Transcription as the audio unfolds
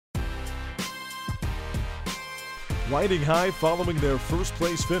Riding high following their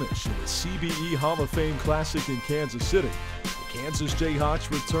first-place finish in the CBE Hall of Fame Classic in Kansas City, the Kansas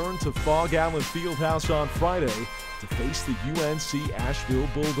Jayhawks return to Fog Allen Fieldhouse on Friday to face the UNC Asheville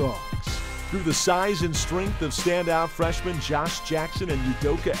Bulldogs. Through the size and strength of standout freshmen Josh Jackson and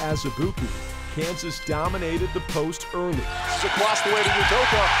Udoka Azubuike, Kansas dominated the post early. Across the way to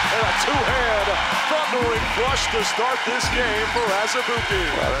Udoka, and a two-hand thundering flush to start this game for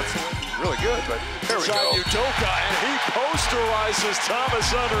Azubuike. Well, that's really good, but there we go. Udoka, and he posterizes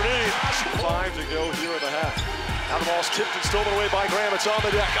Thomas underneath. 5 to go here in the half. Now the ball's tipped and stolen away by Graham. It's on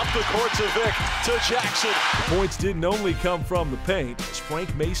the deck, up the court to Vic, to Jackson. Points didn't only come from the paint, as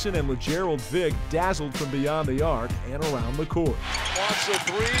Frank Mason and LeGerald Vic dazzled from beyond the arc and around the court. Wants a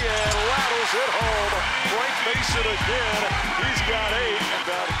three and rattles it home. Frank Mason again. He's got 8. And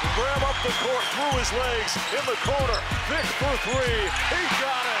Graham up the court, through his legs, in the corner. Vic for 3. He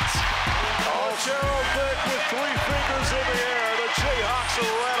got it. Gerald Vic with 3 fingers in the air. The Jayhawks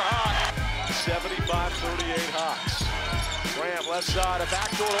are red hot. 75-38 Hawks. Graham left side, a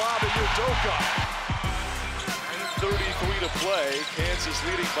backdoor lob to Udoka. 9:33 to play. Kansas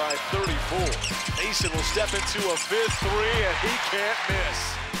leading by 34. Mason will step into a 5th three, and he can't miss.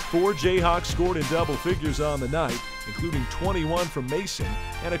 4 Jayhawks scored in double figures on the night, including 21 from Mason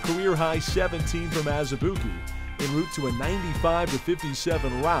and a career-high 17 from Azubuike, en route to a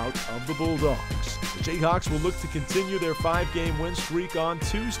 95-57 rout of the Bulldogs. The Jayhawks will look to continue their 5-game win streak on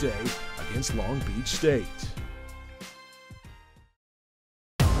Tuesday against Long Beach State.